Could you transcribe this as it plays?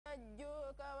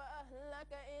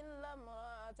لك إلا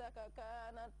امرأتك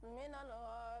كانت من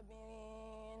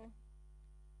الغابرين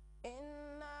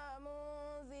إنا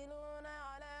منزلون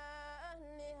على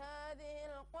أهل هذه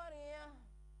القرية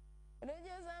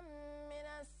رجزا من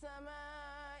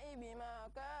السماء بما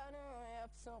كانوا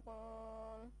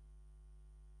يفسقون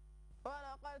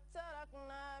ولقد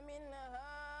تركنا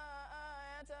منها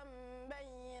آية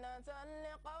بينة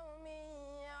لقوم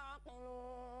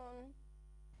يعقلون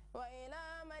وإلى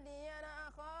مدين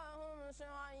أخاهم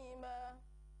شعيبا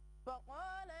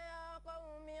فقال يا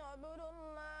قوم اعبدوا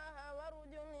الله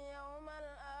وارجوا اليوم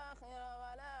الآخر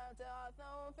ولا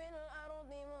تعثوا في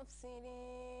الأرض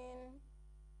مفسدين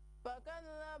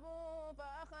فكذبوا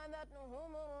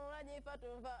فأخذتهم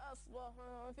الرجفة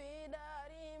فأصبحوا في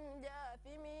دارهم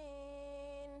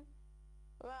جاثمين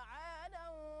وعادا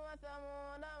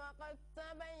وثمود وقد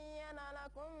تبين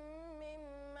لكم من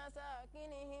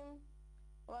مساكنهم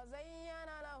وزين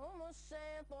لهم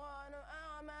الشيطان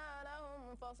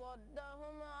أعمالهم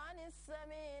فصدهم عن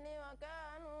السبيل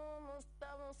وكانوا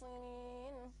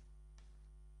مستبصرين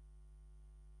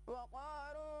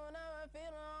وقارون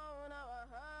وفرعون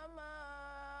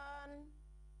وهامان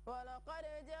ولقد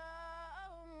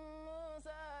جاءهم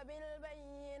موسى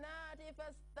بالبينات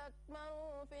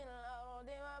فاستكبروا في الأرض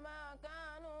وما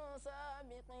كانوا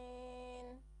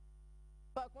سابقين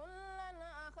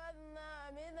فكلا أخذنا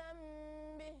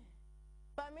بذنبه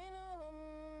فمنهم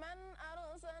من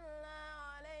أرسلنا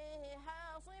عليه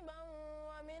حاصبا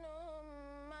ومنهم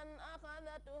من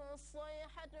أخذته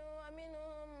الصيحة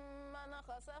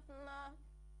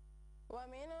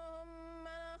ومنهم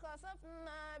من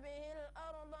خسفنا به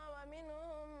الأرض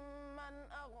ومنهم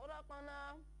من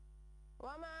أغرقنا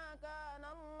وما كان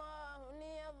الله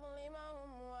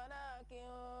ليظلمهم ولكن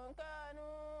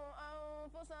كانوا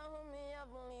أنفسهم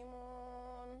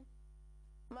يظلمون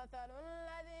مثل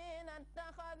الذين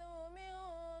اتخذوا من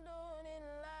دون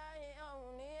الله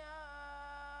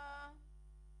أولياء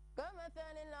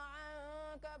كمثل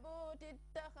العنكبوت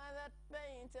اتخذت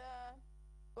بيتا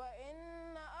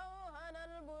وإن أوهن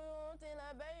البيوت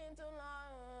لبيت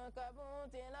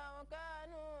العنكبوت لو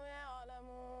كانوا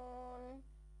يعلمون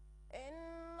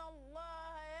إن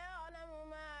الله يعلم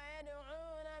ما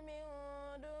يدعون من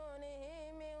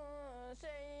دونه من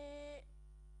شيء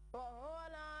وهو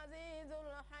العزيز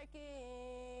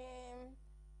الحكيم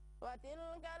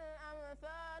وتلك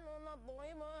الأمثال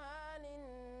نضربها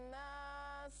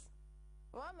للناس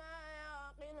وما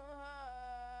يعقلها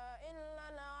إلا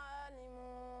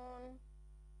العالمون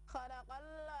خلق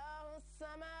الله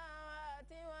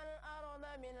السماوات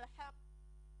والأرض بالحق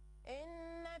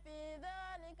إن في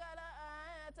ذلك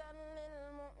لآية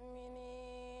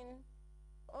للمؤمنين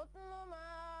أتل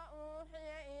ما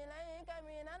أوحي إليك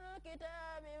من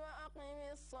الكتاب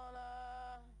وأقم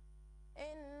الصلاة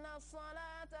إن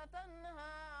الصلاة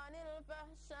تنهى عن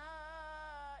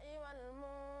الفحشاء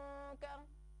والمنكر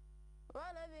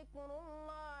ولذكر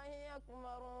الله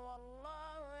أكبر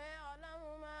والله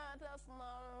يعلم ما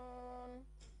تصنعون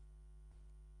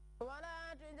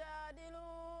ولا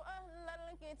تجادلوا أهل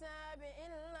الكتاب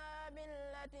إلا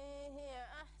بالتي هي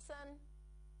أحسن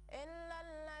إلا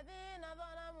الذين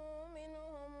ظلموا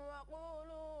منهم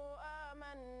وقولوا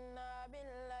آمنا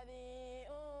بالذي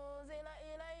أنزل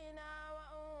إلينا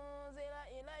وأنزل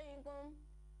إليكم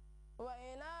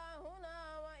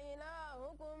وإلهنا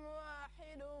وإلهكم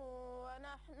واحد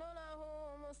ونحن له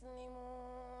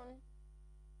مسلمون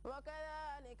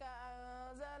وكذلك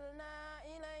أنزلنا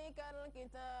إليك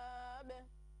الكتاب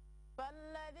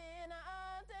فالذين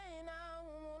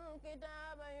آتيناهم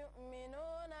الكتاب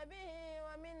يؤمنون به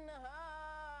ومن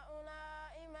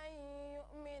هؤلاء من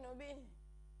يؤمن به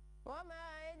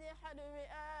وما يجحد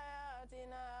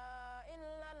بآياتنا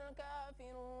إلا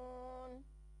الكافرون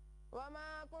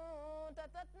وما كنت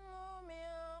تتلو من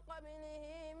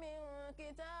قبله من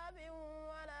كتاب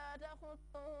ولا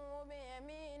تخطه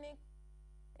بيمينك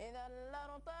إذا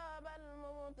لارتاب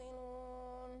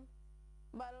المبطلون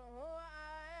بل هو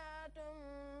آيات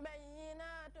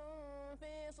بينات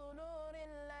في صدور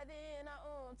الذين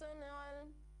أوتوا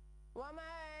العلم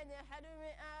وما يجحد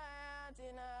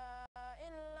بآياتنا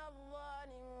إلا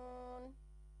الظالمون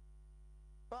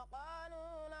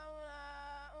وقالوا لولا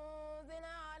أنزل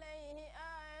عليه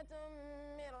آية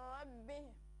من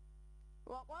ربه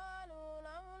وقالوا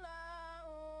لولا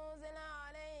أنزل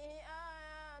عليه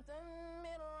آيات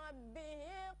من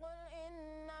ربه قل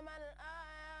إنما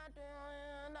الآيات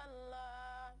عند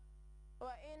الله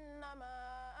وإنما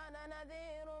أنا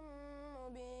نذير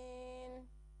مبين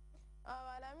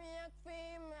أولم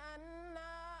يكفهم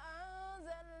أنا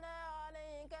أنزلنا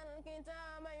عليك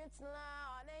الكتاب يتلى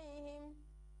عليهم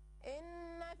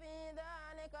إن في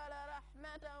ذلك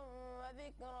لرحمة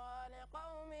وذكرى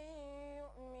لقوم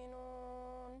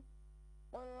يؤمنون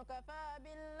قل كفى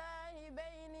بالله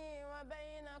بيني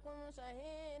وبينكم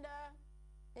شهيدا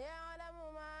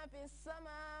يعلم ما في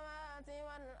السماوات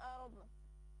والأرض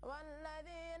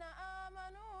والذين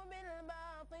آمنوا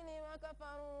بالباطل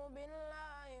وكفروا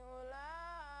بالله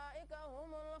أولئك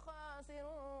هم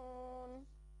الخاسرون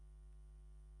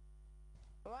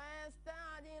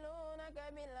ويستعجلونك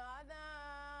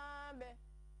بالعذاب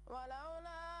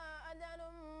ولولا أجل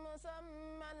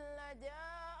مسمى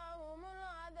لجاءهم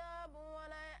العذاب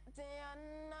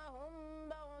وليأتينهم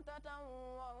بغتة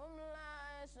وهم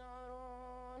لا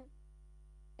يشعرون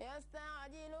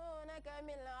يستعجلونك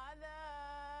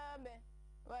بالعذاب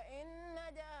وإن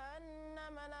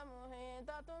جهنم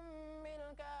لمحيطة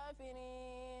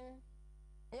بالكافرين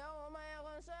يوم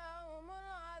يغشاهم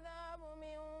العذاب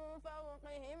من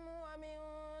فوقهم ومن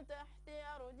تحت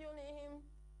أرجلهم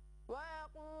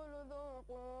ويقول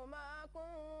ذوقوا ما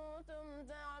كنتم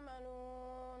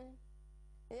تعملون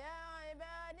يا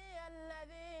عبادي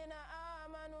الذين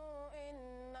آمنوا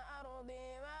إن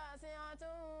أرضي واسعة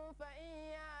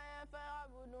فإياي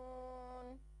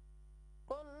فاعبدون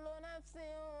كل نفس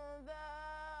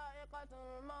ذائقة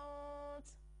الموت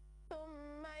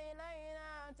ثم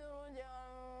إلينا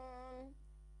ترجعون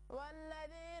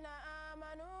والذين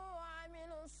آمنوا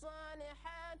وعملوا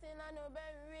الصالحات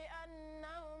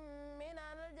لنبوئنهم من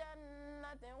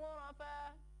الجنة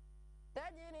غرفا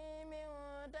تجري من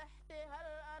تحتها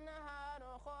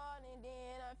الأنهار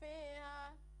خالدين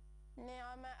فيها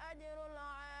نعم أجر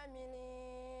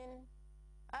العاملين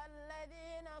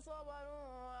الذين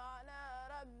صبروا وعلى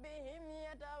ربهم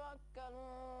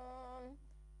يتوكلون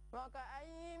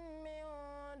وكأي من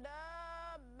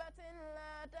دابة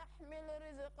لا تحمل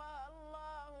رزقها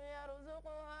الله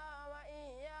يرزقها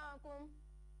وإياكم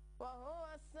وهو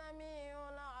السميع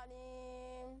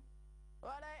العليم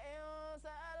ولئن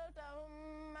سألتهم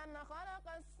من خلق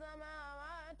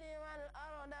السماوات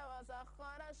والأرض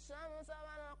وسخر الشمس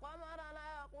والقمر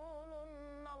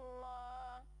ليقولن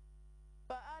الله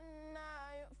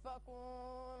فأنى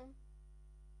يؤفكون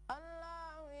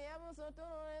الله يبسط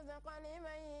الرزق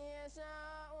لمن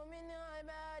يشاء من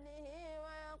عباده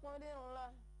ويقدر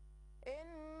له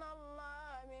إن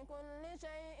الله بكل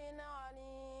شيء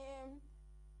عليم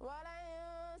ولئن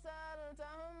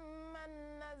سألتهم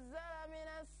من نزل من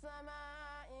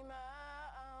السماء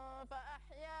ماء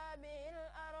فأحيا به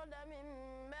الأرض من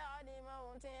بعد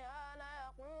موتها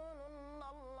ليقولن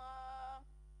الله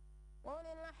قل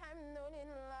الحمد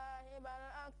لله بل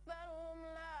أكثرهم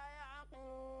لا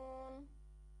يعقلون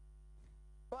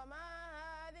وما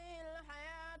هذه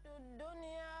الحياة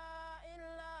الدنيا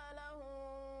إلا لهو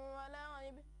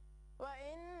ولعب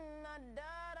وإن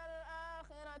الدار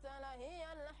الآخرة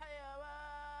لهي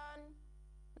الحيوان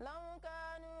لو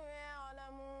كانوا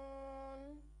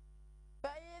يعلمون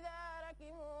فإذا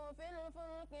ركبوا في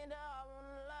الفلك دعوا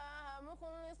الله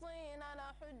مخلصين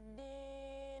له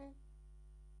الدين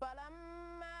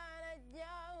فلما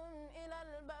نجاهم إلى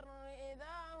البر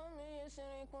إذا هم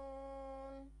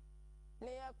يشركون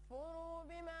ليكفروا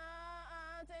بما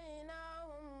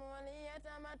آتيناهم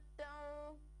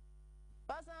وليتمتعوا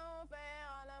فسوف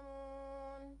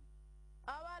يعلمون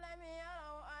أولم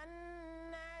يروا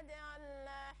أنا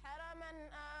جعلنا حرما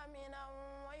آمنا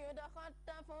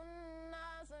ويتخطف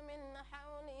الناس من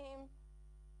حولهم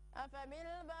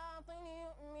أفبالباطل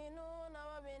يؤمنون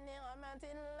وبنعمة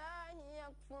الله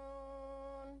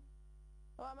يكفرون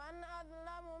ومن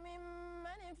أظلم ممن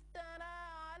افترى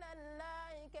على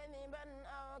الله كذبا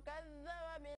أو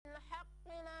كذب بالحق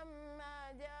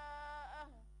لما جاءه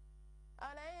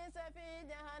أليس في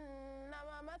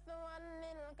جهنم مثوى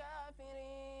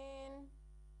للكافرين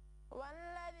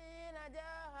والذين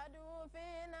جاهدوا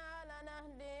فينا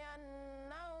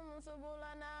لنهدينهم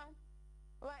سبلنا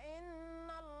وإن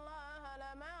الله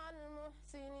لمع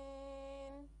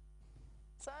المحسنين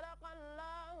صدق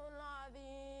الله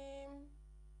العظيم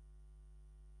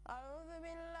أعوذ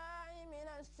بالله من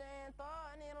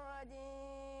الشيطان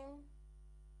الرجيم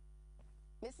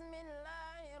بسم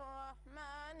الله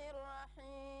الرحمن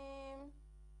الرحيم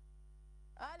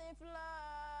ألف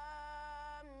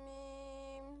لام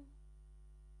ميم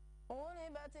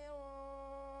غلبت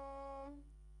الروم